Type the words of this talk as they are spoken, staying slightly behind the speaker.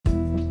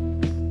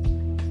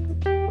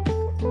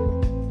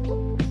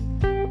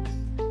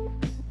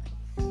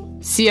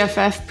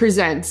CFF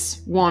presents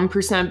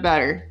 1%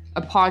 Better,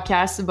 a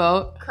podcast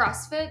about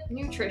CrossFit,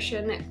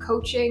 nutrition,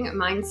 coaching,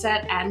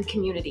 mindset, and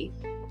community.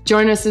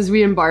 Join us as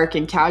we embark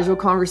in casual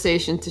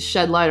conversation to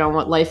shed light on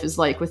what life is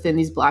like within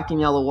these black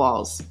and yellow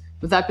walls.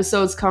 With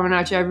episodes coming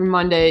at you every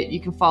Monday, you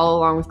can follow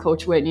along with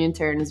Coach Whitney and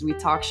Taryn as we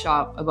talk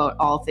shop about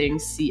all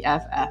things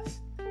CFF.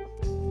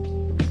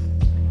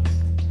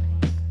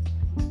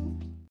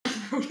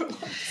 All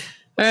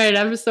right,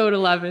 episode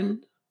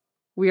 11.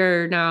 We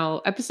are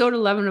now episode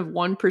 11 of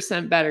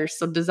 1% Better.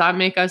 So does that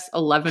make us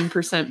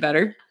 11%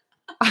 better?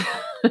 I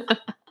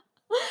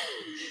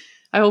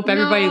hope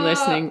everybody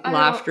listening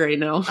laughed right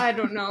now. I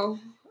don't know.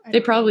 They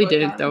probably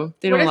didn't, though.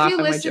 They don't laugh at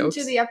my jokes. What if you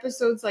listen to the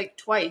episodes like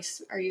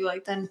twice? Are you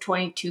like then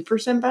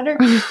 22% better?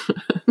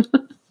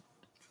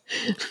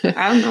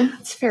 I don't know.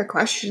 That's a fair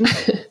question.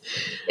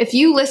 If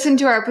you listen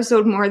to our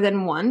episode more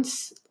than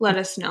once, let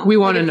us know. We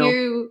want to know. If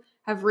you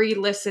have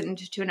re-listened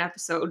to an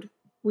episode,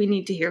 we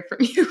need to hear from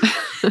you.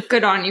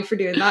 Good on you for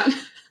doing that.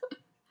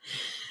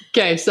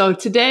 Okay, so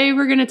today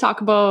we're going to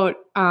talk about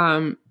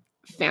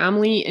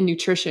family and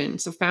nutrition.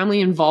 So family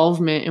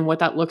involvement and what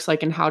that looks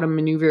like and how to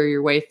maneuver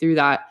your way through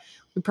that.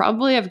 We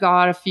probably have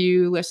got a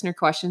few listener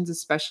questions,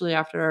 especially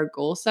after our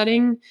goal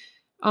setting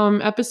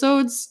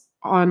episodes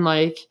on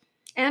like...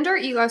 And our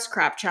Eat Less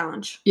Crap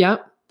challenge.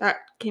 Yep. That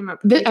came up.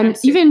 And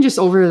even just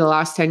over the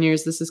last 10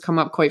 years, this has come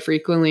up quite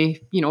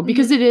frequently,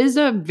 because it is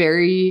a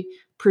very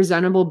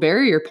presentable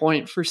barrier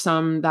point for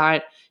some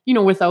that,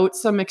 without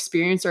some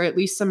experience or at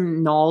least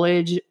some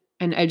knowledge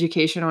and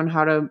education on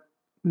how to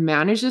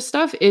manage this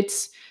stuff,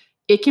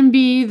 it can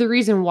be the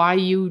reason why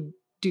you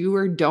do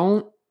or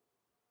don't,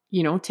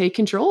 take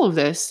control of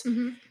this.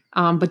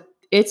 Mm-hmm. But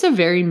it's a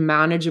very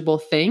manageable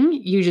thing.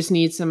 You just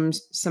need you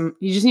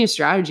just need a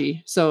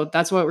strategy. So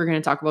that's what we're going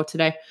to talk about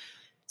today.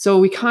 So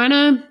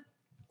when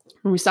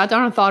we sat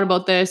down and thought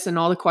about this and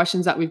all the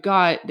questions that we've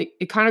got,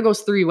 it kind of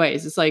goes three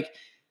ways. It's like,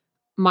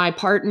 my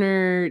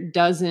partner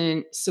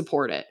doesn't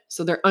support it.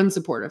 So they're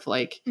unsupportive.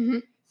 Like, mm-hmm.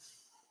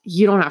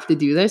 You don't have to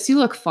do this. You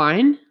look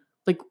fine.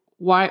 Like,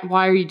 why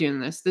are you doing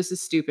this? This is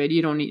stupid.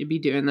 You don't need to be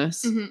doing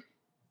this. Mm-hmm.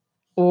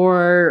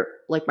 Or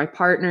like my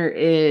partner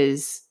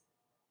is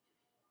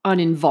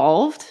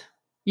uninvolved,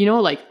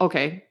 like,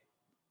 okay,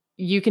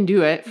 you can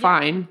do it.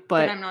 Fine.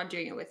 But I'm not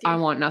doing it with you. I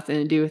want nothing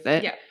to do with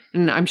it. Yeah.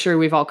 And I'm sure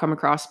we've all come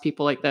across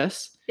people like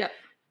this. Yeah.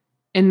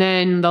 And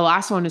then the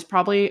last one is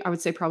probably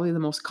the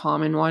most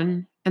common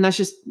one. And that's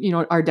just,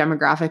 our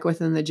demographic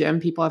within the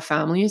gym. People have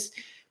families.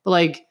 But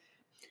like,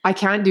 I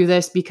can't do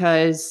this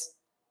because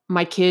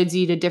my kids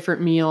eat a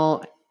different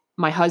meal.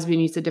 My husband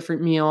eats a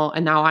different meal.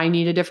 And now I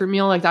need a different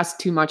meal. Like, that's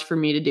too much for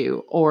me to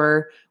do.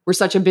 Or we're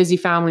such a busy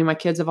family. My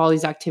kids have all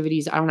these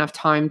activities. I don't have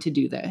time to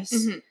do this.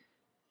 Mm-hmm.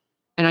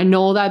 And I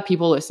know that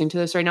people listening to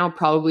this right now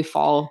probably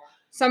fall.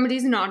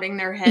 Somebody's nodding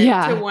their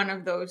head to one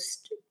of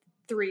those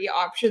three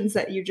options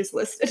that you just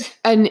listed.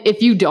 And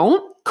if you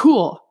don't,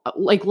 cool.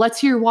 Like, let's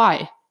hear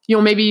why.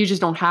 Maybe you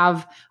just don't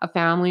have a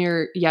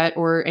family yet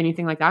or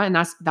anything like that. And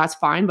that's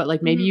fine. But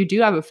like, maybe mm-hmm. you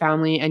do have a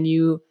family and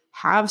you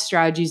have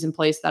strategies in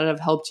place that have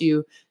helped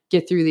you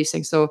get through these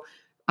things. So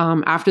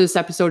after this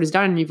episode is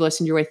done and you've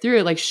listened your way through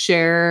it, like,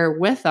 share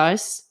with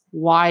us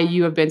why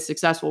you have been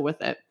successful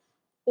with it.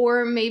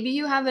 Or maybe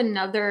you have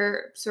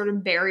another sort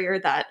of barrier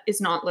that is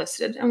not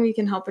listed and we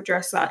can help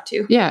address that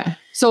too. Yeah.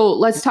 So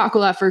let's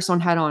tackle that first one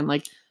head on,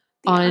 like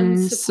the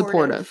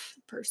unsupportive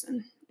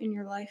person in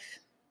your life.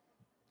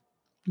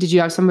 Did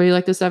you have somebody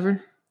like this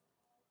ever?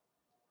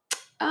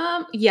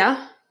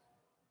 Yeah.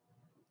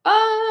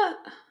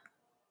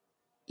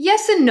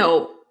 Yes and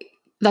no.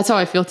 That's how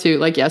I feel too.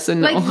 Like, yes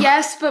and no. Like,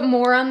 yes, but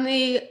more on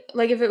the,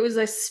 like, if it was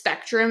a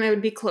spectrum, it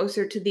would be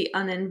closer to the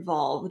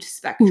uninvolved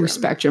spectrum. Ooh,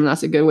 spectrum.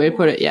 That's a good way to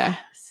put it. Yeah.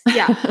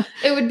 Yeah.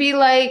 It would be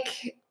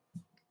like,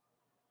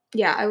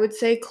 yeah, I would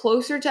say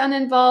closer to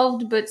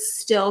uninvolved, but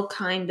still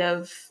kind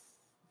of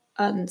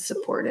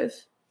unsupportive.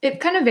 It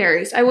kind of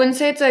varies. I wouldn't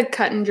say it's a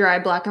cut and dry,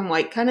 black and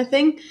white kind of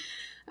thing.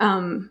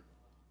 So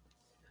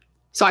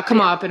I come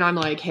up and I'm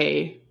like,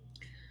 hey,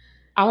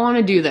 I want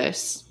to do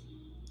this.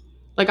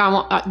 Like, I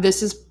want,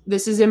 this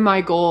is in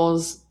my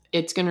goals.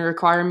 It's going to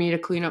require me to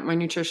clean up my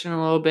nutrition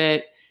a little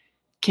bit.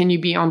 Can you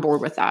be on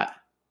board with that?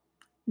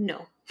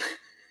 No.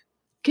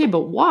 Okay,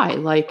 but why?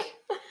 Like,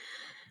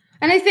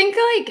 and I think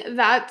like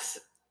that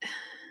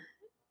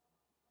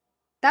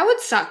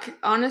would suck,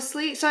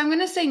 honestly. So I'm going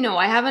to say no.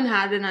 I haven't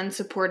had an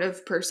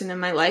unsupportive person in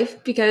my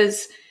life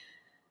because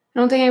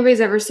I don't think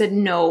anybody's ever said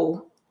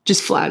no.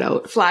 Just flat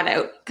out. Flat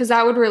out. Because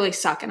that would really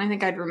suck. And I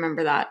think I'd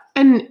remember that.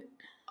 And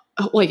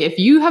like, if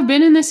you have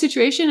been in this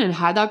situation and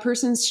had that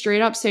person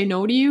straight up say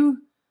no to you.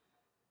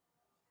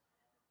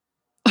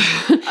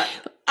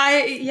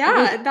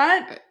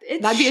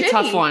 That'd be shitty. A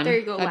tough one. There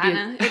you go,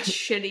 Lana. It's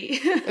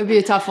shitty. It'd be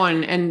a tough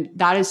one. And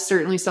that is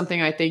certainly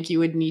something I think you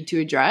would need to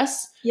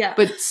address. Yeah.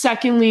 But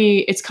secondly,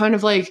 it's kind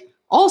of like,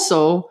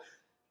 also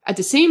at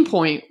the same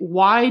point,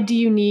 why do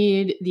you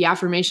need the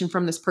affirmation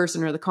from this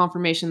person or the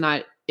confirmation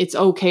that it's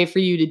okay for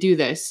you to do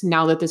this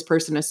now that this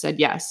person has said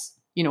yes?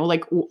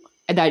 Like,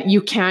 that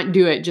you can't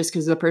do it just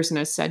because the person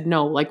has said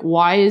no. Like,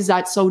 why is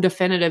that so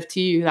definitive to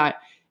you that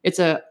it's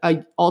a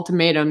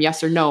ultimatum,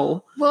 yes or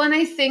no? Well, and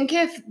I think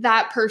if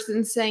that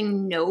person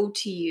saying no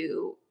to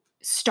you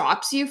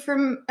stops you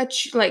from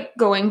like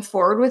going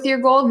forward with your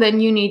goal, then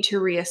you need to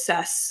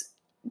reassess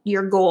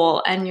your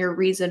goal and your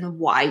reason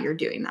why you're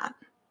doing that.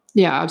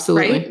 Yeah,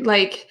 absolutely. Right?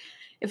 Like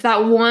if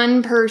that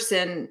one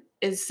person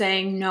is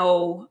saying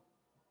no,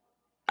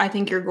 I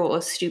think your goal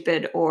is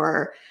stupid,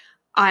 or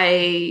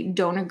I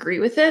don't agree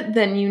with it,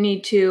 then you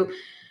need to,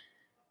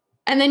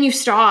 and then you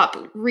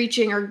stop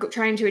reaching or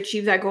trying to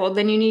achieve that goal.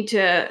 Then you need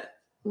to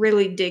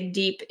really dig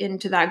deep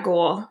into that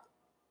goal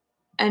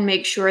and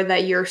make sure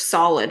that you're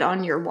solid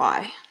on your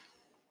why.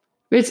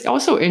 It's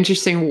also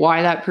interesting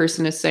why that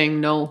person is saying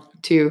no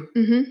too.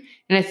 Mm-hmm.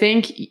 And I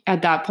think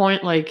at that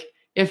point, like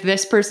if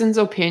this person's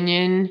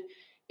opinion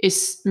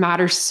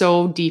matters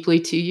so deeply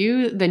to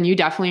you, then you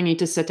definitely need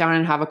to sit down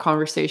and have a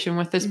conversation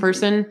with this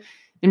person.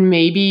 And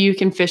maybe you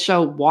can fish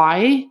out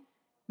why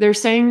they're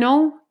saying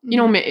no. You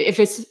know, if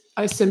it's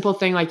a simple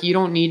thing, like you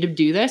don't need to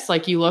do this,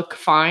 like you look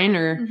fine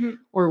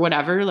or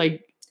whatever,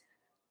 like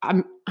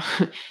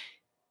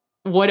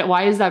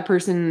why is that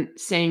person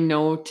saying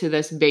no to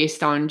this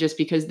based on just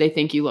because they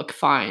think you look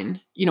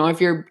fine? You know,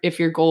 if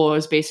your goal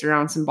is based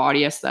around some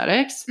body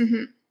aesthetics.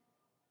 Mm-hmm.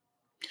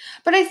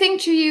 But I think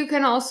too, you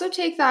can also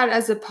take that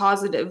as a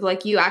positive.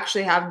 Like you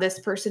actually have this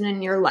person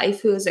in your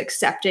life who is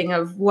accepting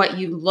of what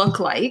you look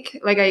like.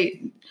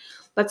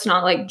 Let's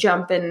not like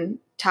jump and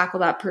tackle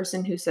that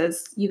person who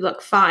says you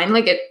look fine.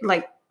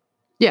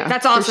 Yeah,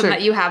 that's awesome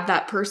that you have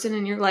that person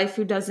in your life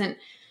who doesn't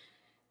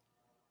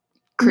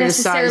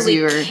criticize necessarily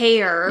you or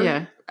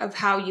care of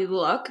how you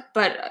look.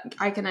 But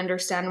I can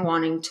understand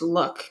wanting to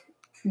look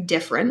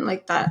different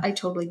like that. I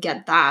totally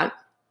get that.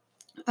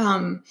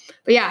 But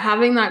yeah,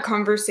 having that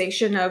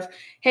conversation of,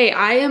 hey,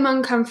 I am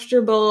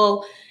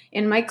uncomfortable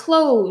in my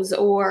clothes,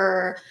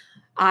 or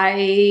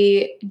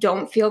I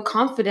don't feel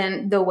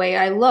confident the way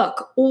I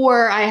look,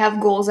 or I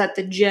have goals at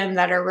the gym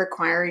that are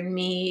requiring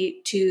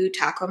me to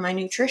tackle my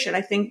nutrition.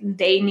 I think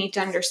they need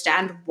to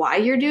understand why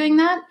you're doing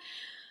that.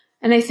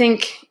 And I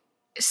think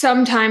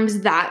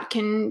sometimes that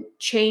can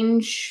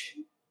change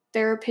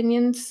their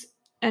opinions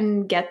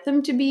and get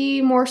them to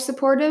be more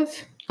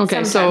supportive.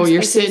 Okay, so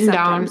you're sitting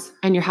down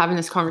and you're having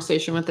this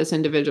conversation with this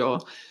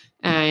individual,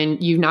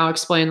 and you've now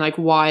explained like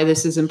why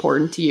this is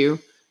important to you.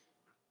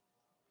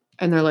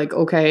 And they're like,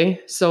 okay,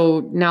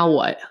 so now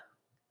what?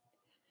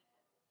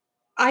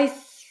 I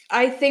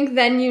think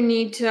then you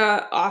need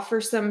to offer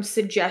some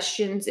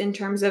suggestions in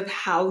terms of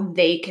how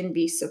they can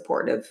be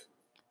supportive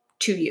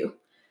to you.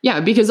 Yeah,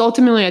 because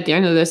ultimately at the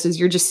end of this is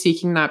you're just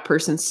seeking that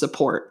person's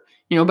support.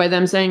 You know, by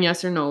them saying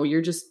yes or no,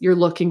 you're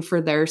looking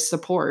for their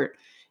support.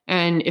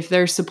 And if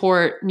their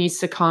support needs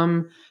to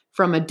come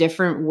from a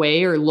different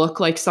way or look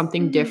like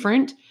something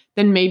different,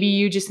 then maybe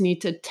you just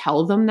need to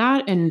tell them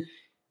that. And,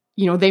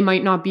 you know, they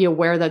might not be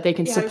aware that they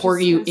can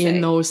support you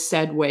in those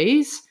said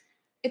ways.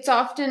 It's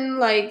often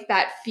like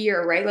that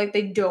fear, right? Like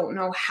they don't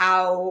know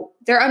how,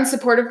 they're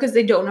unsupportive because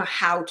they don't know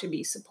how to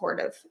be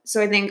supportive.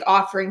 So I think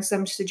offering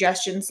some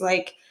suggestions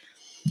like,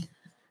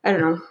 I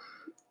don't know,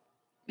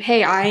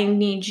 hey, I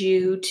need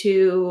you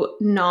to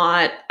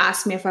not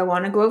ask me if I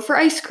want to go out for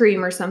ice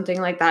cream or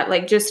something like that.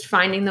 Like just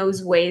finding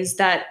those ways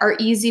that are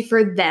easy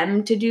for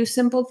them to do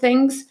simple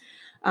things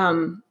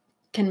can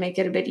make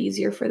it a bit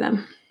easier for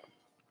them.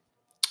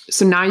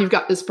 So now you've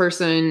got this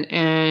person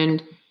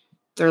and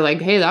they're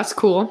like, hey, that's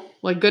cool.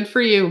 Like, good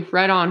for you.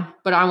 Right on.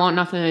 But I want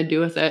nothing to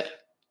do with it.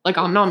 Like,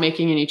 I'm not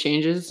making any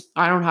changes.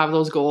 I don't have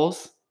those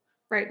goals.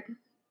 Right.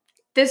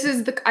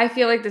 I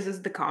feel like this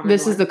is the common one.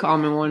 This is the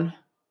common one.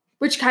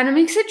 Which kind of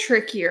makes it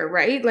trickier,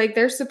 right? Like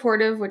they're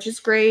supportive, which is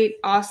great.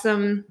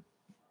 Awesome.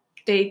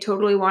 They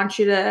totally want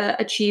you to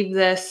achieve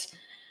this.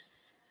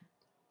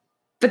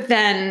 But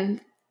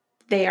then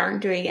they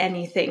aren't doing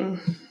anything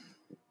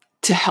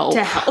to help.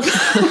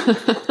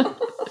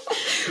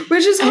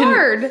 Which is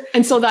hard.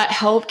 And so that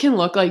help can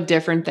look like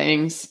different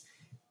things.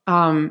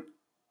 You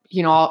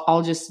know,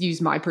 I'll just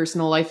use my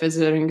personal life as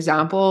an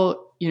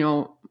example. You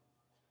know,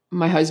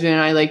 my husband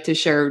and I like to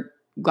share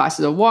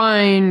glasses of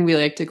wine. We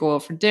like to go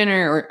out for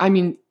dinner,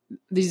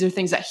 these are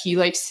things that he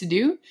likes to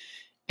do.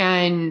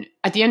 And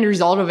at the end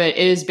result of it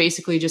is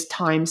basically just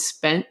time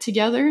spent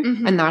together.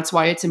 And that's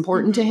why it's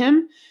important to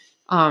him.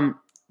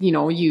 You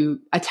know,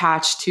 you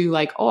attach to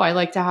like, oh, I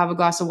like to have a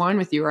glass of wine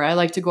with you, or I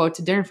like to go out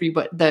to dinner for you.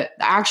 But the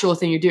actual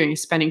thing you're doing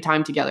is spending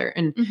time together.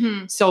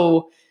 And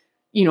so,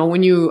 you know,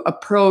 when you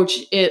approach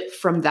it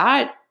from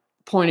that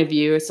point of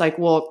view, it's like,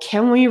 well,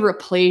 can we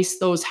replace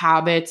those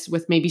habits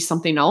with maybe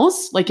something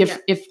else? Like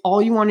if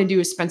all you want to do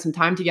is spend some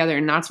time together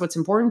and that's what's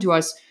important to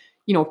us,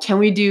 you know, can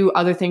we do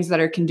other things that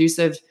are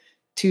conducive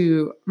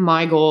to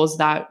my goals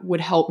that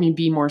would help me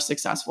be more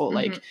successful?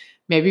 Like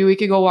maybe we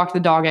could go walk the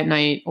dog at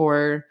night,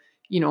 or,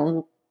 you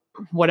know,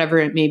 whatever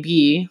it may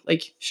be.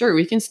 Like, sure,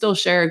 we can still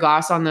share a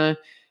glass on the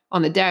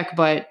on the deck,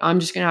 but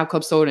I'm just going to have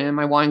club soda in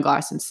my wine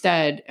glass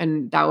instead.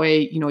 And that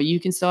way, you know, you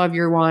can still have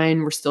your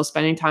wine. We're still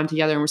spending time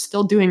together and we're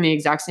still doing the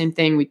exact same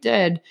thing we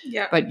did.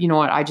 Yeah. But you know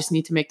what? I just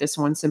need to make this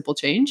one simple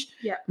change.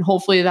 Yeah. And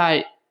hopefully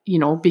that, you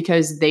know,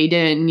 because they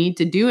didn't need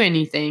to do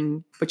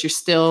anything, but you're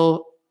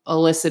still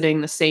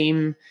eliciting the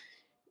same,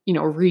 you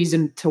know,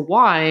 reason to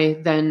why,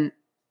 then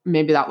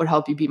maybe that would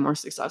help you be more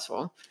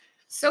successful.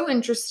 So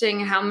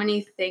interesting how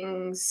many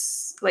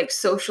things like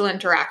social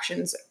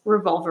interactions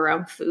revolve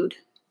around food.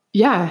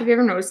 Yeah. Have you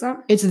ever noticed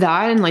that? It's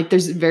that. And like,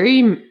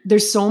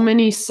 there's so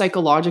many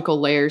psychological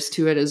layers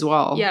to it as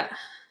well. Yeah.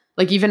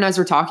 Like, even as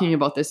we're talking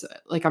about this,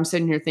 like I'm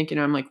sitting here thinking,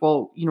 I'm like,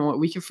 well, you know what,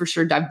 we can for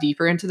sure dive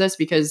deeper into this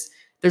because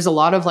there's a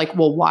lot of like,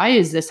 well, why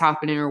is this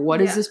happening? Or what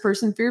is this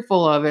person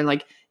fearful of? And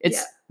like,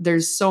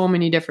 there's so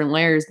many different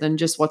layers than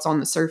just what's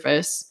on the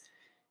surface,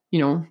 you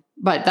know,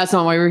 but that's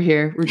not why we're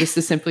here. We're just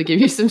to simply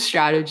give you some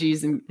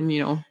strategies and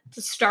you know,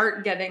 to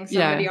start getting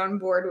somebody on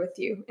board with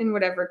you in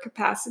whatever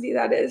capacity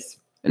that is.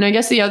 And I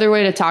guess the other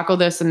way to tackle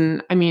this,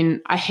 and I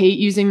mean, I hate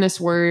using this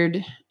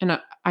word, and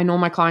I know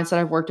my clients that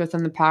I've worked with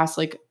in the past,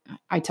 like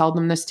I tell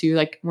them this too,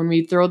 like when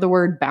we throw the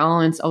word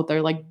balance out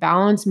there, like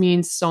balance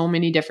means so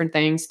many different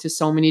things to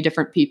so many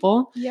different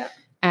people. Yeah.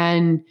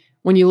 And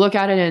when you look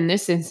at it in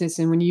this instance,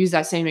 and when you use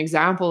that same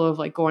example of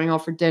like going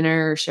out for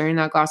dinner or sharing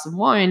that glass of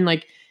wine,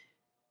 like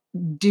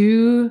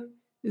do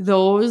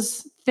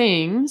those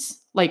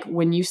things, like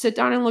when you sit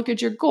down and look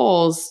at your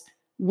goals,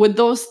 would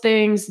those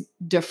things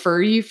defer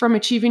you from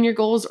achieving your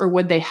goals or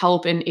would they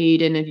help and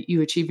aid in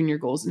you achieving your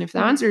goals? And if the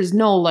answer is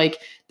no, like,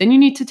 then you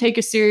need to take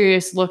a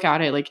serious look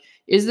at it. Like,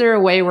 is there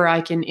a way where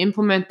I can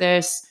implement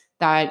this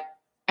and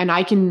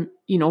I can,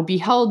 you know, be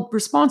held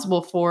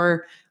responsible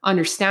for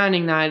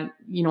understanding that,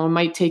 you know, it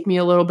might take me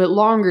a little bit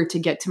longer to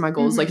get to my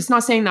goals. Like, it's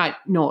not saying that,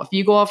 no, if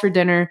you go out for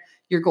dinner,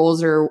 your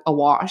goals are a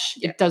wash.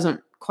 It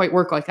doesn't quite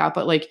work like that.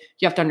 But like,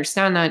 you have to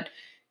understand that,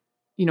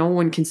 you know,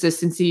 when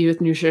consistency with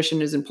nutrition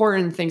is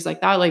important, things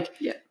like that, like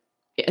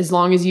as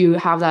long as you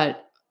have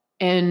that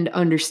end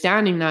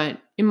understanding that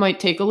it might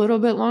take a little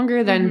bit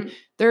longer, then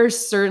there's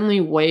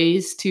certainly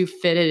ways to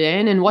fit it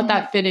in. And what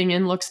that fitting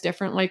in looks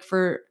different, like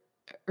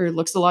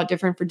looks a lot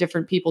different for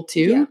different people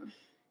too,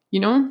 you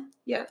know?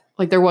 Yeah.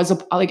 Like there was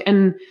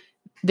and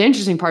the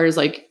interesting part is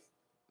like,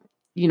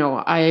 you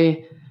know,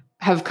 I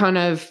have kind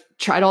of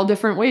tried all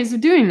different ways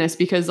of doing this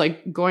because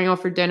like going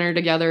out for dinner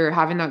together, or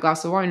having that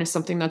glass of wine is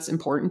something that's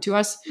important to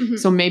us.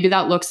 So maybe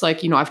that looks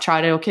like, you know, I've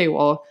tried it. Okay,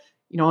 well,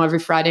 you know, every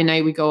Friday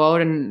night we go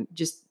out and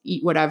just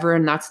eat whatever.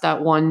 And that's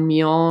that one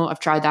meal. I've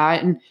tried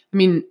that. And I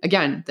mean,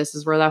 again, this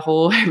is where that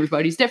whole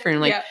everybody's different.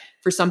 Like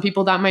for some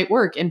people that might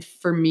work. And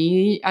for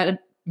me at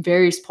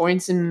various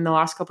points in the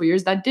last couple of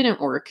years, that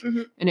didn't work.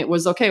 And it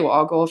was okay, well,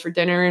 I'll go out for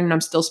dinner and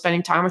I'm still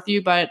spending time with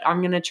you, but I'm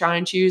going to try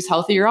and choose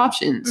healthier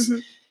options.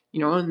 You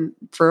know, and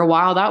for a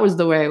while, that was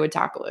the way I would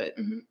tackle it.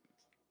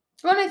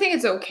 Well, and I think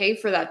it's okay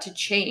for that to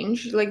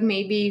change. Like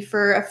maybe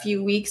for a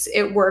few weeks,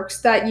 it works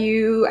that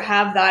you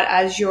have that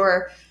as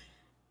your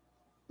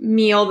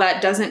meal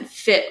that doesn't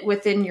fit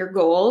within your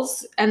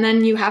goals. And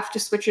then you have to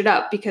switch it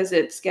up because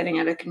it's getting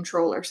out of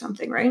control or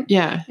something, right?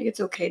 Yeah. I think it's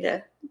okay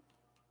to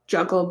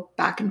juggle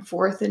back and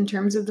forth in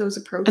terms of those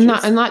approaches.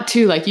 And that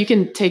too, like you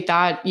can take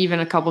that even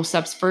a couple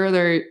steps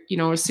further, you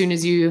know, as soon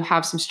as you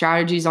have some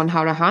strategies on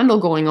how to handle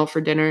going out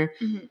for dinner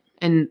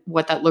and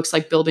what that looks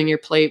like, building your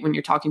plate when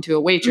you're talking to a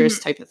waitress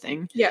type of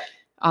thing. Yeah.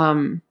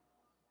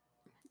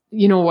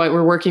 You know what,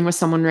 we're working with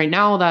someone right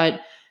now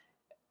that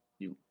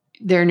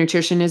their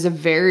nutrition is a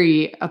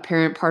very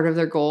apparent part of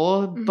their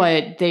goal,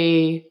 but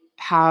they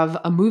have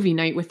a movie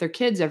night with their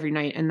kids every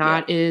night. And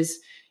that is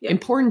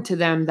important to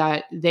them,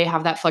 that they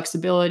have that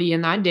flexibility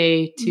in that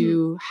day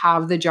to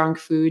have the junk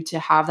food, to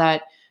have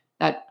that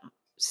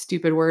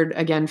stupid word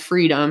again,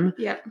 freedom,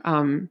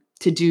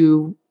 to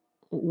do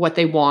what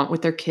they want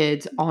with their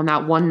kids on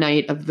that one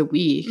night of the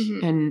week.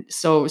 And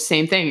so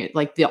same thing,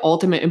 like the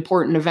ultimate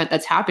important event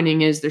that's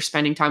happening is they're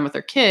spending time with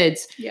their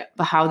kids,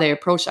 but how they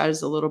approach that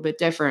is a little bit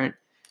different.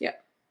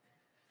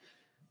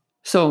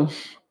 So,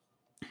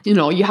 you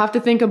know, you have to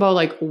think about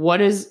like,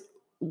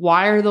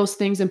 why are those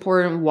things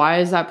important? Why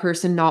is that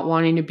person not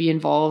wanting to be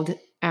involved?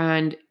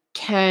 And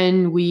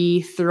can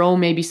we throw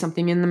maybe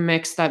something in the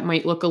mix that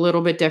might look a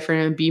little bit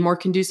different and be more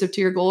conducive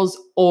to your goals?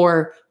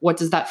 Or what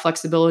does that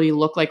flexibility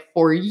look like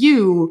for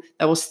you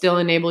that will still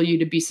enable you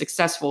to be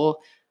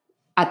successful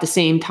at the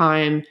same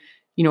time,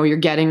 you know, you're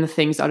getting the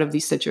things out of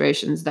these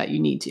situations that you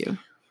need to?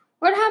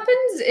 What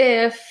happens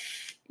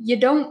if you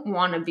don't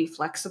want to be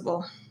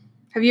flexible?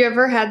 Have you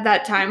ever had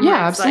that time?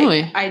 Yeah,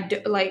 absolutely.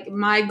 Like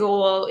my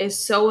goal is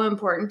so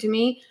important to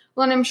me.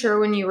 Well, and I'm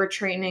sure when you were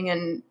training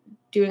and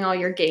doing all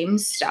your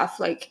games stuff,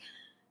 like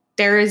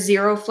there is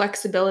zero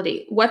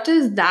flexibility. What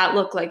does that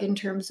look like in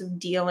terms of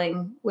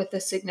dealing with a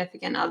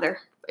significant other?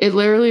 It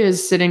literally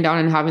is sitting down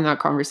and having that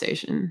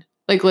conversation.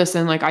 Like,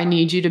 listen, like I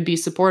need you to be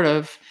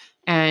supportive.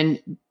 And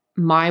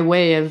my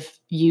way of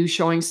you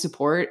showing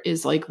support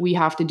is like, we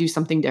have to do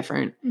something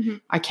different.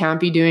 I can't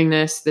be doing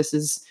this. This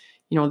is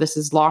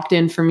locked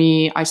in for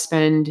me. I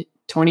spend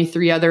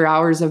 23 other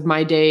hours of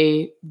my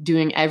day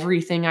doing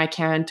everything I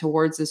can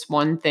towards this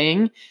one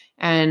thing.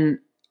 And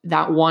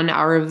that 1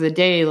 hour of the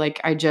day,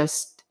 like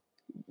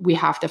we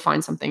have to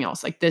find something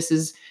else. Like this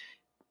is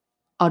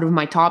out of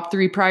my top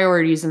 3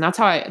 priorities. And that's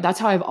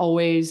how I've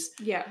always,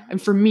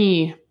 and for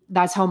me,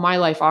 that's how my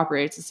life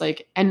operates. It's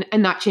like, and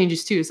that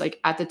changes too. It's like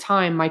at the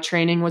time, my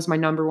training was my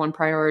number 1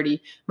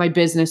 priority. My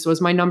business was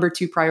my number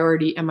 2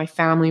 priority, and my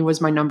family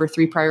was my number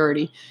 3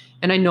 priority.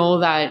 And I know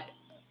that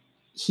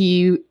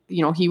he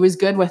was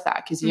good with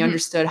that because he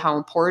understood how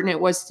important it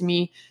was to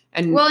me.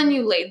 And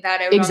you laid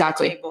that out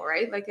exactly on the table,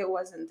 right? Like it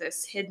wasn't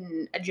this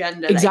hidden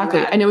agenda. Exactly.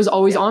 And it was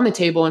always on the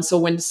table. And so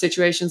when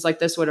situations like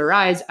this would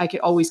arise, I could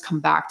always come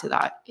back to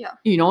that. Yeah.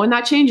 And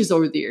that changes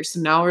over the years.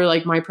 So now we're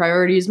like, my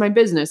priority is my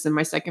business and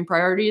my second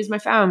priority is my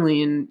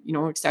family and,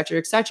 et cetera,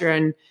 et cetera.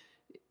 And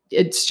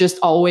it's just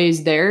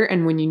always there.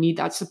 And when you need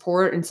that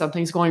support and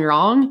something's going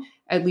wrong,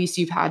 at least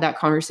you've had that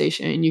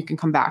conversation and you can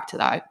come back to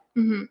that.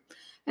 Mm-hmm.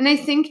 And I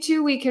think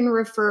too, we can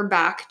refer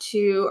back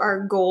to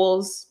our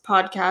goals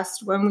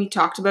podcast when we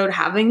talked about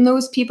having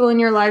those people in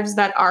your lives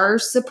that are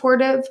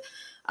supportive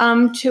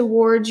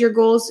towards your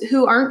goals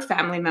who aren't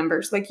family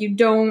members. Like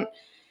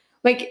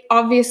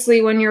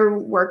obviously when you're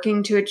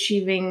working to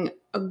achieving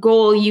a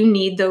goal, you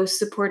need those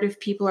supportive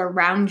people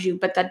around you,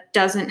 but that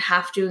doesn't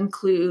have to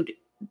include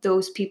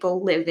those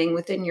people living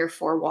within your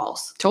 4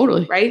 walls.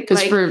 Totally. Right?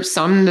 Because for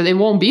some, they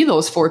won't be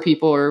those 4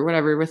 people or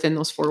whatever within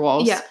those 4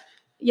 walls. Yeah.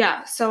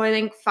 Yeah. So I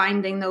think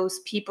finding those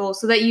people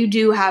so that you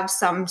do have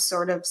some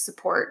sort of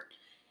support.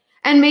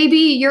 And maybe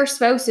your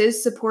spouse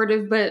is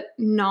supportive, but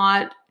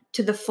not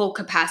to the full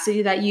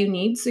capacity that you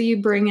need. So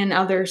you bring in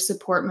other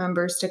support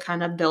members to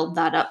kind of build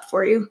that up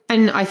for you.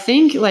 And I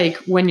think like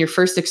when you're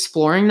first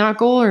exploring that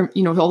goal, or, a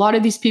lot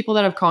of these people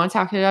that have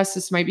contacted us,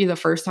 this might be the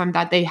first time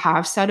that they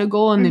have set a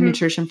goal and the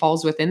nutrition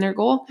falls within their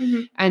goal.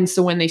 And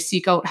so when they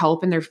seek out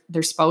help and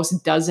their spouse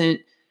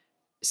doesn't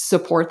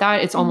support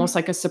that, it's almost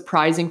like a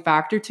surprising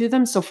factor to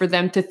them. So for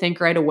them to think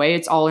right away,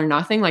 it's all or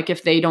nothing. Like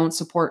if they don't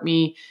support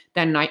me,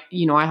 then I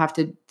have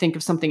to think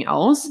of something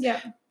else. Yeah.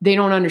 They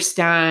don't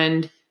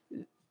understand,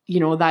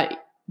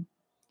 that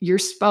your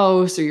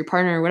spouse or your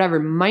partner or whatever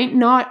might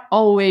not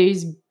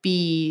always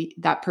be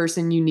that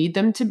person you need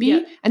them to be.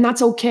 Yeah. And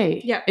that's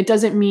okay. Yeah. It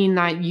doesn't mean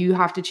that you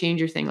have to change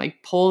your thing.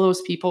 Like pull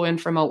those people in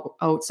from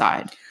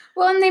outside.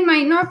 Well, and they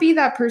might not be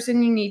that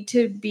person you need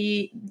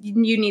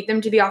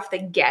them to be off the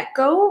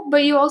get-go,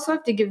 but you also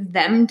have to give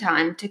them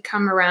time to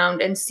come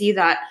around and see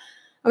that,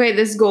 okay,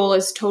 this goal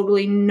is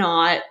totally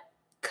not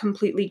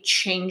completely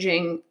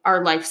changing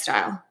our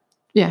lifestyle.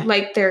 Yeah.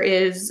 Like there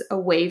is a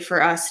way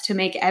for us to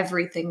make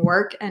everything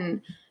work,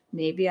 and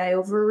maybe I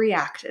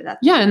overreacted at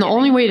and the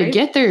only way to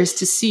get there is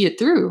to see it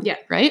through. Yeah.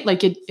 Right?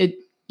 Like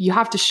you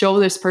have to show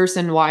this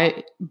person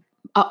why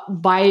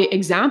by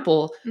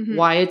example,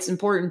 why it's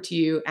important to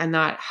you and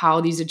that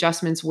how these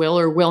adjustments will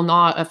or will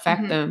not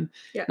affect them.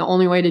 Yeah. The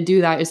only way to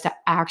do that is to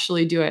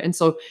actually do it. And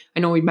so I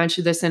know we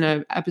mentioned this in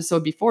an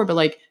episode before, but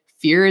like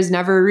fear is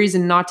never a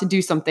reason not to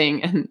do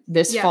something. And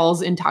this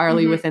falls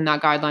entirely within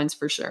that guidelines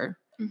for sure.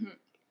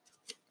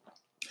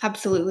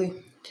 Absolutely.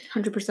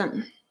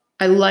 100%.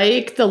 I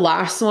like the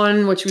last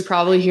one, which we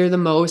probably hear the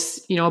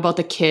most, about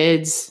the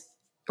kids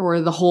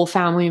or the whole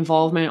family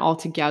involvement all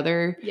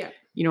together. Yeah.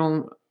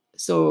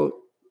 So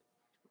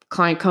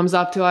client comes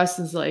up to us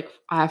and is like,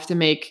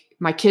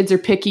 my kids are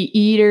picky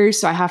eaters,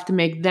 so I have to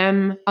make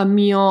them a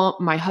meal.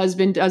 My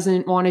husband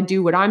doesn't want to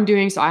do what I'm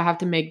doing, so I have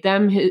to make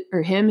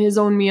him his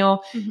own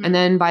meal. And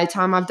then by the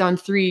time I've done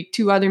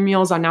 2 other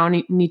meals, I now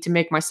need to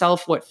make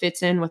myself what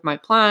fits in with my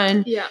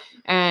plan. Yeah.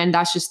 And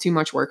that's just too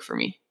much work for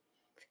me.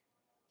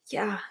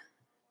 Yeah.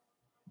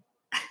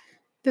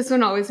 This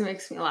one always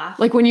makes me laugh.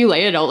 Like when you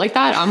lay it out like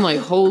that, I'm like,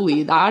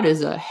 holy, that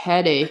is a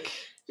headache.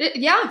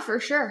 Yeah, for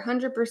sure.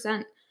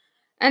 100%.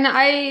 And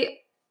I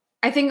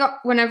think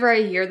whenever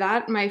I hear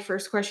that, my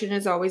first question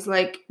is always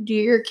like, do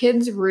your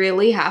kids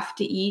really have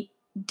to eat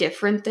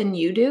different than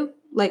you do?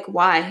 Like,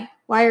 why?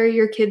 Why are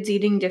your kids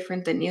eating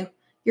different than you?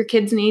 Your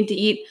kids need to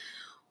eat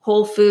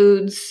whole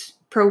foods,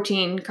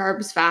 protein,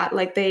 carbs, fat.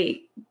 Like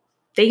they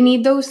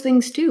need those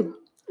things too.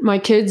 My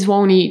kids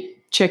won't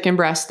eat chicken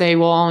breast. They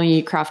will only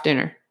eat Kraft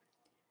Dinner.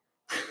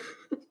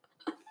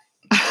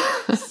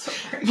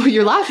 Well,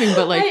 you're laughing,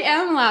 but like... I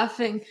am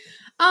laughing.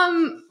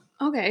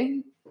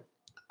 Okay.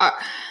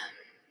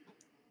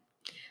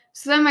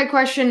 So then my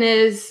question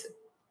is,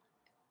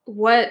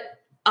 what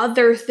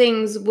other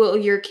things will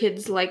your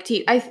kids like to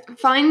eat? I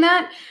find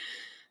that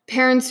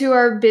parents who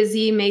are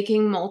busy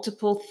making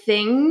multiple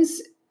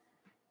things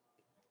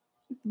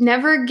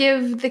never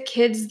give the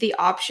kids the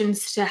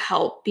options to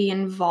help be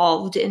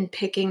involved in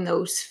picking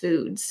those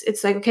foods.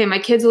 It's like, okay, my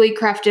kids will eat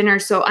Kraft Dinner,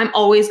 so I'm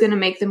always going to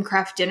make them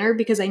Kraft Dinner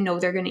because I know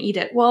they're going to eat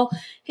it. Well,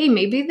 hey,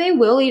 maybe they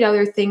will eat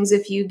other things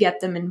if you get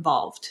them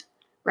involved.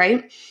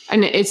 Right?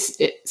 And it's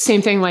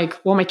same thing like,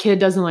 well, my kid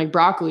doesn't like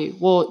broccoli.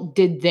 Well,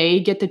 did they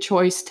get the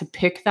choice to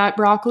pick that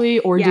broccoli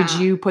or did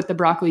you put the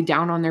broccoli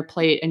down on their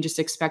plate and just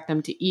expect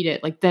them to eat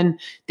it? Like then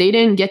they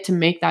didn't get to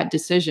make that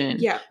decision.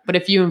 Yeah. But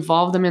if you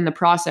involve them in the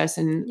process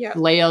and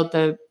lay out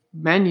the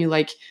menu,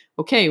 like,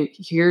 okay,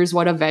 here's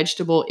what a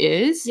vegetable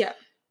is. Yeah.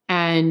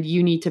 And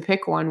you need to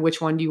pick one.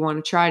 Which one do you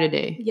want to try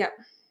today? Yeah.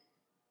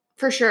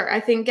 For sure. I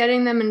think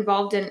getting them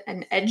involved in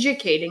and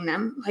educating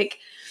them, like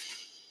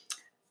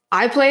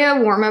I play a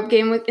warm-up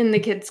game in the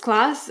kids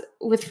class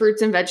with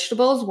fruits and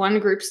vegetables. One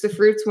groups the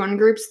fruits, one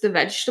groups the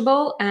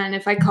vegetable. And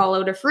if I call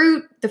out a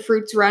fruit, the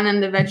fruits run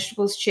and the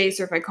vegetables chase.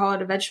 Or if I call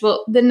it a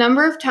vegetable, the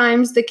number of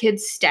times the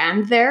kids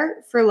stand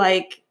there for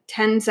like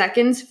 10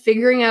 seconds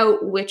figuring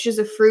out which is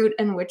a fruit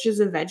and which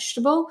is a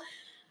vegetable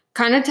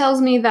kind of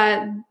tells me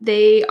that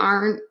they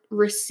aren't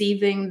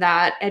receiving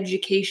that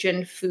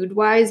education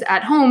food-wise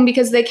at home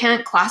because they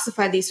can't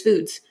classify these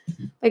foods.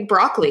 Like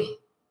broccoli.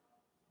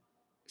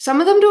 Some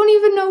of them don't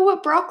even know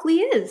what broccoli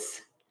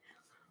is,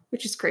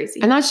 which is crazy.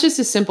 And that's just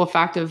a simple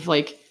fact of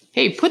like,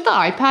 hey, put the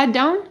iPad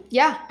down.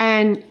 Yeah.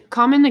 And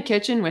come in the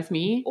kitchen with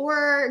me.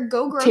 Or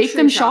go grocery Take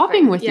them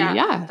shopping with you.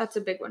 Yeah. That's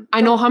a big one.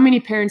 I know how many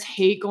parents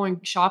hate going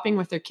shopping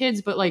with their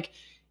kids, but like,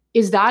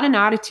 is that an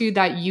attitude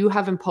that you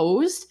have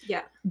imposed?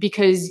 Yeah.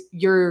 Because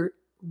you're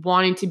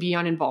wanting to be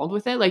uninvolved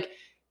with it? Like,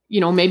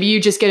 you know, maybe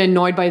you just get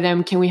annoyed by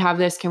them. Can we have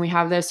this? Can we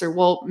have this? Or,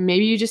 well,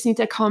 maybe you just need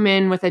to come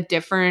in with a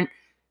different,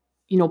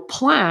 you know,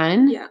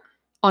 plan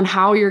on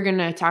how you're going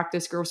to attack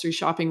this grocery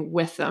shopping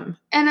with them.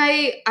 And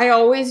I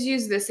always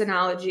use this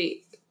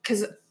analogy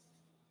because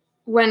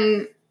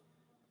when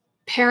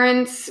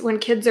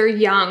kids are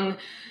young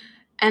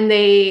and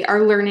they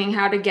are learning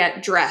how to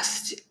get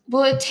dressed,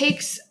 well, it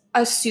takes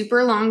a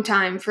super long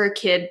time for a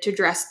kid to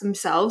dress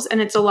themselves.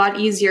 And it's a lot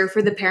easier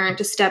for the parent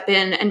to step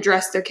in and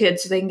dress their kid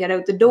so they can get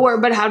out the door.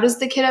 But how does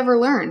the kid ever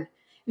learn?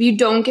 If you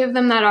don't give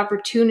them that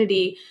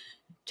opportunity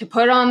to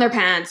put on their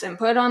pants and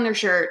put on their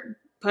shirt,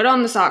 put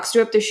on the socks,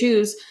 do up the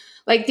shoes.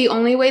 Like the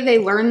only way they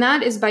learn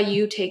that is by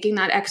you taking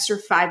that extra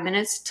 5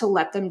 minutes to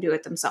let them do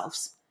it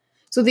themselves.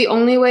 So the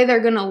only way they're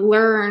going to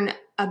learn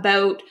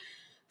about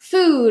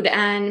food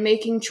and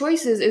making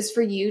choices is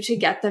for you to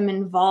get them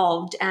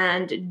involved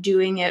and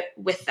doing it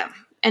with them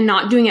and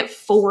not doing it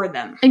for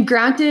them. And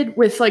granted,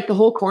 with like the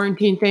whole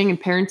quarantine thing and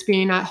parents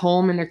being at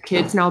home and their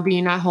kids now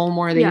being at home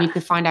where they need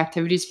to find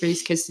activities for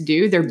these kids to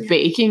do, they're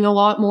baking a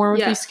lot more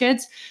with these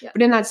kids. Yeah.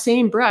 But in that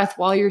same breath,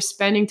 while you're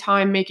spending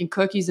time making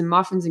cookies and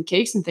muffins and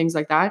cakes and things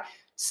like that,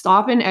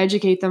 stop and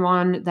educate them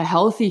on the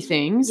healthy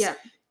things. Yeah.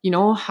 You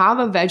know, have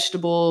a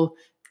vegetable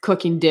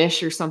cooking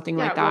dish or something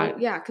like that.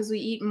 Well, because we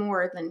eat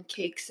more than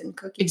cakes and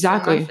cookies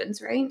and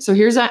muffins, right? So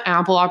here's an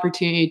ample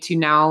opportunity to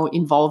now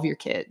involve your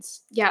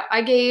kids. Yeah,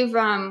 I gave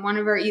one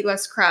of our Eat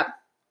Less Crap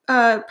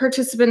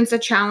participants a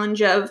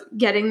challenge of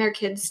getting their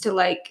kids to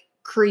like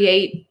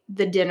create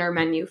the dinner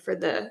menu for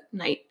the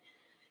night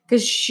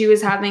because she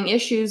was having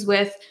issues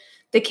with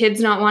the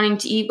kids not wanting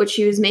to eat what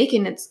she was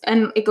making.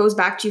 And it goes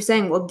back to you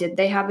saying, well, did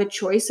they have a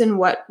choice in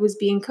what was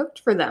being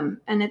cooked for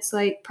them? And it's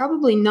like,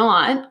 probably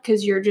not,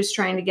 because you're just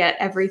trying to get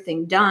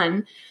everything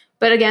done.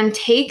 But again,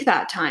 take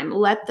that time,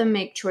 let them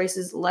make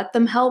choices, let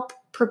them help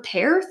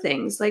prepare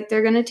things. Like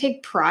they're going to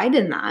take pride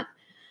in that.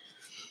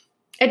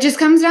 It just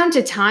comes down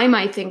to time,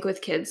 I think,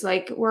 with kids.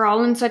 Like we're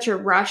all in such a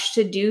rush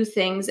to do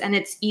things and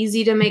it's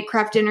easy to make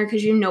Kraft Dinner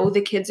because you know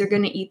the kids are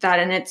going to eat that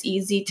and it's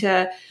easy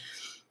to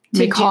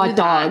make hot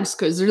dogs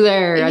because they're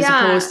there as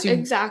opposed to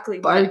exactly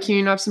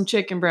barbecuing up some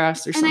chicken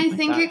breast or something. And I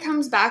think it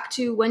comes back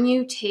to when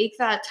you take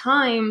that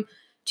time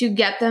to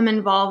get them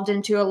involved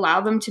and to allow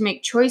them to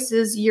make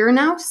choices, you're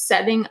now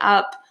setting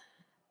up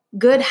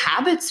good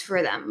habits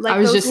for them.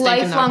 Like those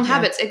lifelong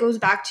habits. It goes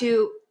back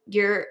to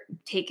you're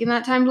taking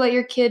that time to let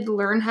your kid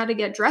learn how to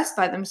get dressed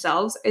by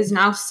themselves is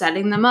now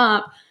setting them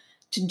up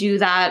to do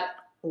that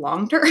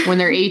long term. When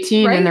they're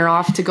 18 and they're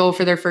off to go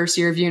for their first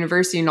year of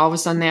university and all of a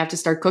sudden they have to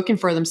start cooking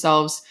for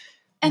themselves.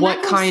 And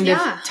what kind of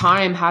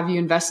time have you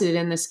invested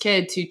in this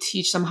kid to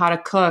teach them how to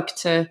cook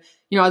to,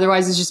 you know,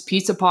 otherwise it's just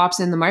pizza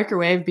pops in the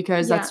microwave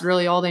because that's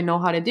really all they know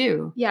how to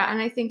do. Yeah.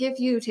 And I think if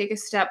you take a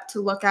step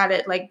to look at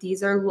it like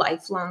these are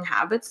lifelong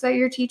habits that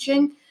you're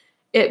teaching,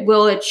 it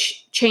will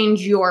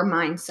change your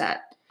mindset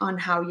on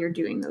how you're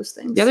doing those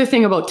things. The other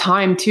thing about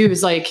time too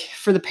is like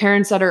for the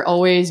parents that are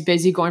always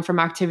busy going from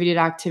activity to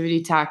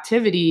activity to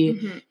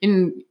activity,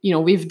 and you know,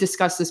 we've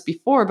discussed this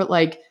before, but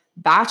like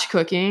batch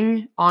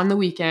cooking on the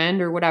weekend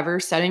or whatever,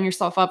 setting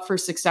yourself up for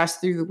success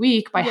through the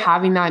week by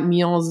having that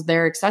meals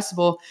there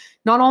accessible,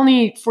 not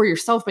only for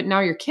yourself, but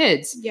now your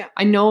kids. Yeah.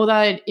 I know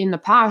that in the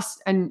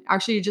past, and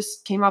actually it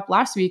just came up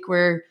last week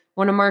where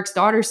one of Mark's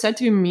daughters said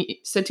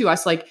to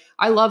us, like,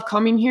 I love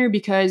coming here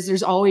because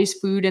there's always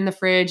food in the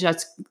fridge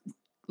that's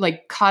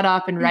like cut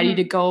up and ready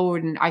to go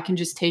and I can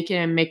just take it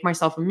and make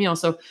myself a meal.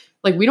 So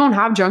like we don't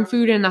have junk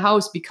food in the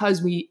house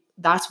because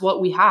that's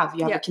what we have.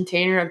 You have a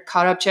container of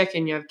cut up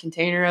chicken, you have a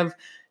container of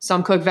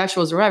some cooked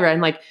vegetables or whatever.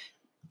 And like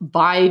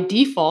by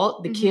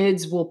default, the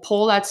kids will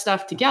pull that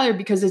stuff together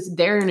because it's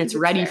there and it's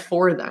ready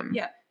for them.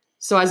 Yeah.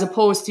 So as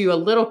opposed to a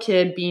little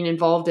kid being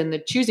involved in the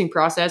choosing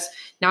process,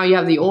 now you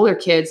have the older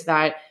kids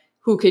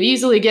who could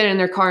easily get in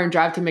their car and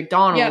drive to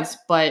McDonald's,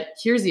 but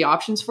here's the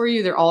options for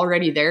you. They're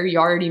already there. You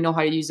already know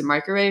how to use a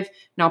microwave.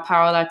 Now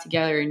power that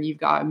together and you've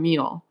got a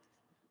meal.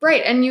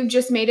 Right. And you've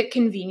just made it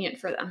convenient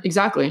for them.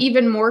 Exactly.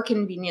 Even more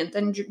convenient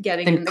than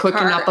getting in the cooking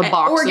car. up a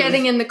box or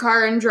getting in the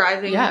car and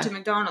driving Yeah. to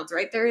McDonald's,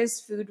 right? There is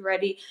food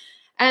ready.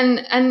 And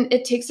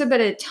it takes a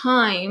bit of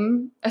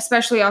time,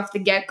 especially off the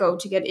get-go,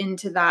 to get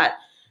into that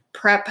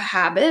prep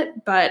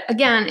habit. But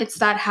again, it's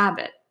that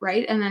habit,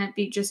 right? And then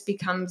it just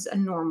becomes a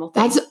normal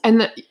thing.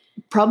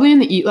 Probably in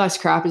the Eat Less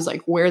Crap is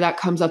like where that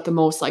comes up the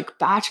most. Like,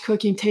 batch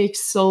cooking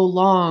takes so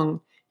long.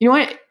 You know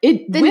what?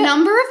 The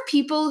number of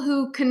people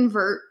who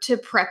convert to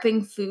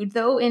prepping food,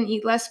 though, in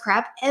Eat Less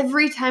Crap,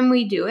 every time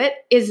we do it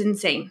is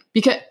insane.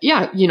 Because,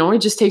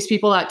 it just takes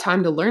people that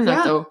time to learn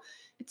that, though.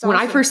 It's when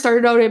awesome. I first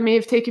started out, it may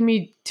have taken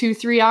me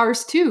 2-3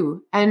 hours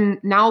too. And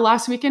now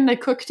last weekend, I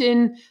cooked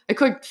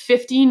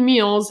 15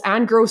 meals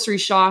and grocery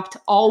shopped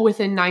all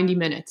within 90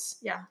 minutes.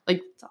 Yeah.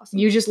 Like, it's awesome.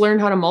 You just learn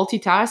how to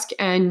multitask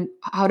and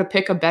how to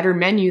pick a better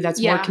menu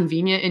that's more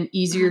convenient and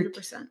easier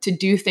 100%. to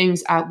do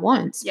things at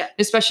once. Yeah.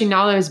 Especially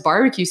now that it's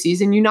barbecue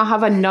season, you now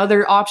have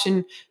another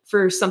option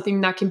for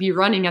something that can be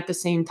running at the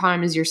same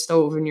time as your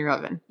stove and your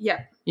oven. Yeah.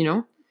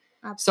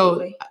 So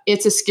Absolutely.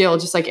 it's a skill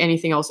just like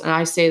anything else. And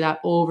I say that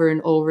over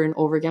and over and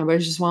over again, but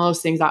it's just one of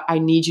those things that I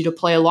need you to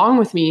play along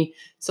with me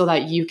so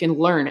that you can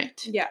learn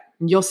it. Yeah.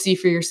 And you'll see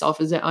for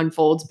yourself as it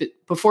unfolds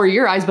before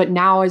your eyes. But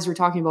now as we're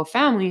talking about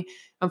family,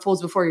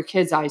 unfolds before your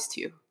kids' eyes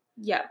too.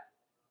 Yeah,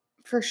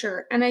 for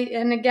sure. And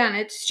again,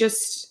 it's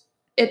just,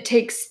 it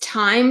takes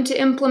time to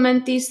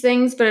implement these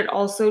things, but it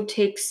also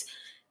takes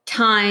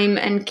time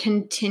and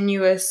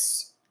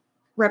continuous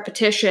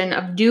repetition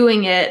of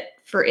doing it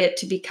for it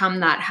to become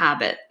that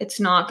habit. It's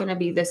not going to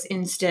be this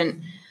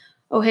instant,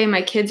 oh, hey,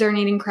 my kids aren't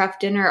eating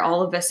Kraft Dinner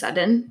all of a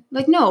sudden.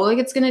 Like, no,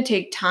 it's going to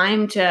take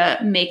time to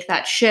make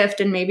that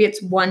shift. And maybe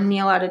it's one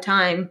meal at a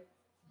time,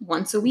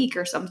 once a week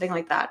or something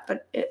like that.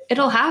 But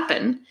it'll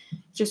happen.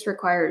 It just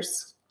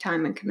requires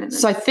time and commitment.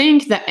 So I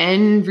think the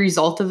end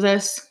result of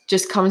this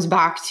just comes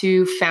back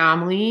to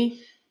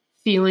family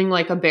feeling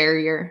like a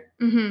barrier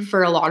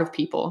for a lot of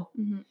people.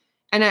 Mm-hmm.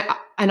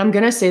 And I'm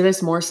going to say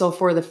this more so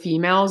for the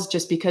females,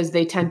 just because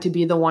they tend to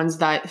be the ones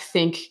that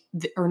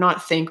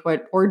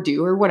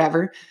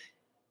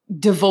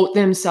devote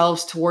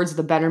themselves towards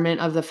the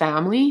betterment of the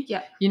family.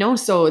 Yeah.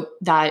 So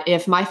that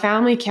if my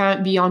family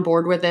can't be on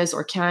board with this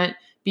or can't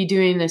be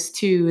doing this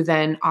too,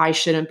 then I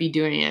shouldn't be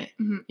doing it.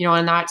 Mm-hmm.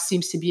 And that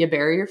seems to be a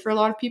barrier for a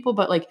lot of people.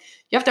 But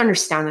you have to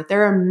understand that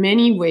there are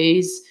many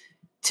ways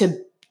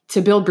to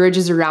build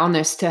bridges around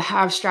this, to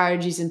have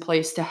strategies in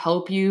place to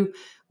help you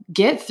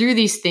get through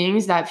these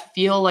things that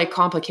feel like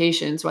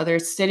complications, whether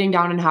it's sitting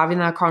down and having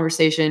that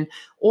conversation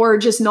or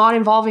just not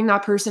involving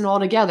that person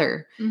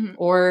altogether,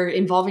 or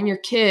involving your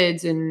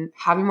kids and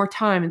having more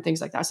time and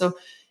things like that. So,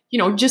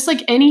 just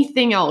like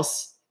anything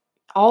else,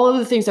 all of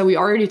the things that we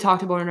already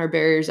talked about in our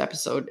barriers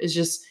episode is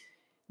just,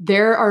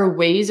 there are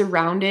ways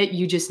around it.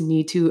 You just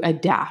need to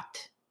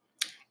adapt.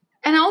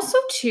 And also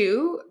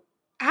too,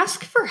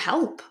 ask for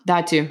help.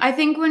 That too. I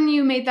think when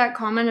you made that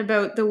comment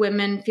about the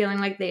women feeling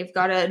like they've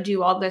got to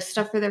do all this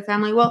stuff for their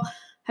family, well,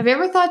 have you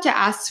ever thought to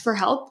ask for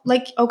help?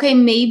 Okay,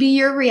 maybe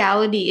your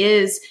reality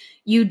is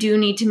you do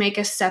need to make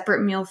a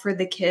separate meal for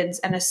the kids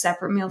and a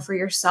separate meal for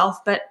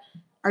yourself, but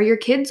are your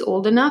kids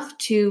old enough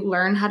to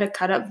learn how to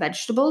cut up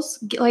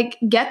vegetables?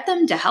 Get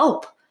them to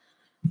help.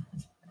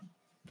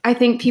 I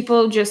think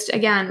people just,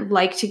 again,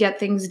 like to get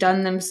things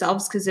done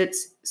themselves because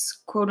it's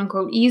quote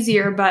unquote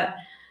easier, but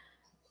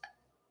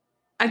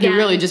again, you're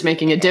really just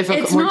making it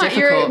difficult. It's more not.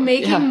 difficult. You're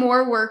making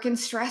more work and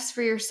stress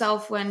for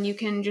yourself when you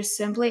can just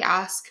simply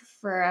ask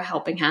for a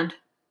helping hand.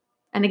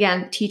 And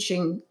again,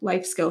 teaching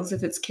life skills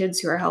if it's kids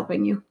who are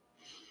helping you.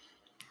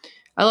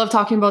 I love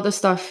talking about this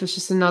stuff. It's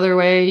just another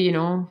way,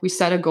 we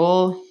set a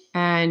goal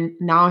and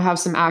now I have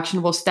some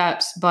actionable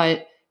steps,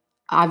 but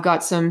I've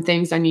got some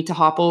things I need to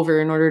hop over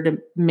in order to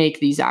make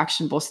these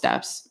actionable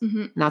steps.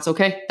 And that's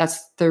okay.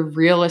 That's the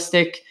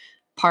realistic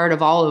part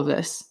of all of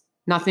this.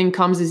 Nothing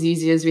comes as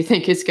easy as we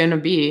think it's going to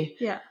be.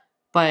 Yeah.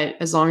 But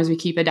as long as we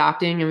keep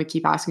adapting and we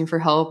keep asking for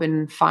help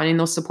and finding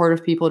those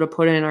supportive people to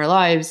put in our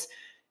lives,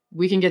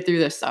 we can get through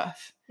this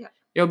stuff. Yeah.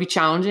 It'll be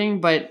challenging,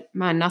 but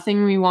man,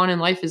 nothing we want in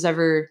life is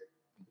ever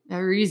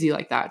easy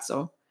like that.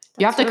 So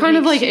you have to kind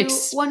of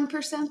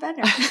 1%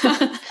 better.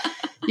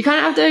 You kind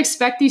of have to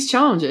expect these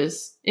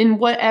challenges in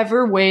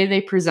whatever way they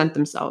present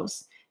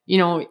themselves.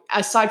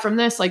 Aside from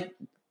this,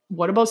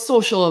 what about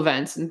social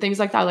events and things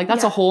like that?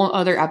 That's a whole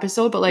other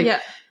episode,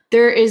 but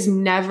there is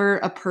never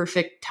a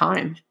perfect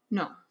time.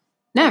 No,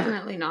 never.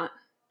 Definitely not.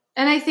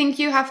 And I think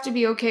you have to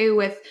be okay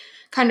with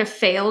kind of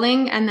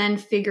failing and then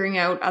figuring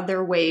out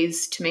other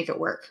ways to make it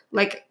work.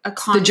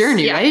 It's the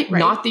journey, right?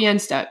 Not the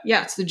end step.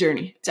 Yeah. It's the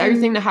journey. It's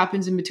everything that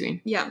happens in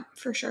between. Yeah,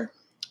 for sure.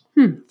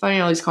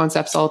 Finding all these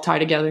concepts all tie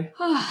together.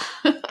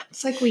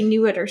 It's like we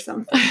knew it or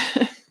something.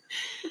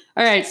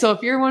 All right. So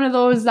if you're one of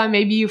those that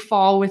maybe you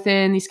fall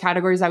within these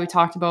categories that we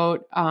talked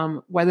about,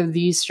 whether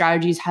these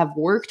strategies have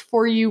worked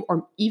for you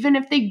or even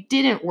if they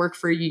didn't work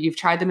for you, you've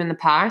tried them in the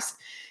past,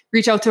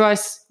 reach out to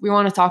us. We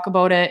want to talk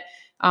about it.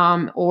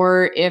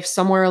 Or if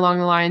somewhere along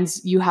the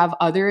lines you have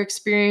other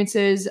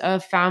experiences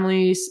of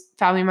family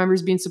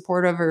members being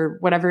supportive or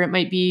whatever it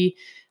might be,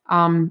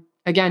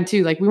 again,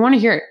 too, like we want to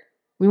hear it.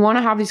 We want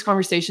to have these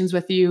conversations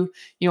with you.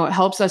 You know, it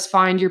helps us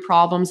find your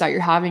problems that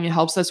you're having. It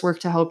helps us work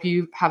to help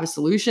you have a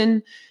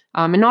solution.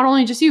 And not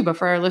only just you, but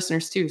for our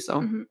listeners too. So,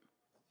 all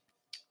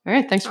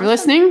right. Thanks for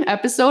listening.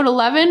 Episode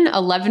 11,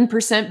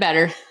 11%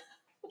 better.